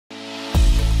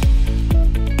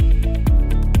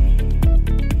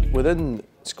Within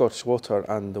Scottish Water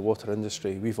and the water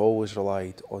industry, we've always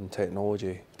relied on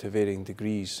technology to varying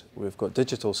degrees. We've got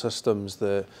digital systems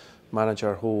that manage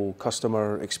our whole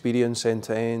customer experience end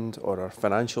to end, or our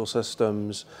financial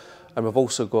systems, and we've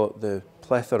also got the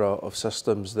plethora of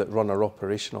systems that run our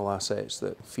operational assets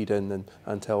that feed in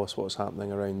and tell us what's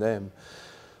happening around them.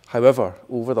 However,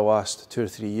 over the last 2 or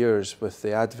 3 years, with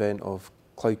the advent of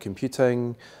cloud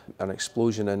computing, an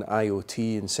explosion in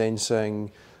IoT and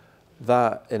sensing,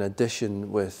 that in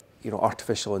addition with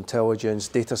artificial intelligence,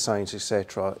 data science,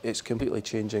 etc., it's completely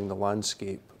changing the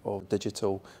landscape of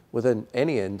digital within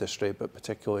any industry, but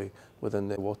particularly within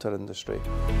the water industry.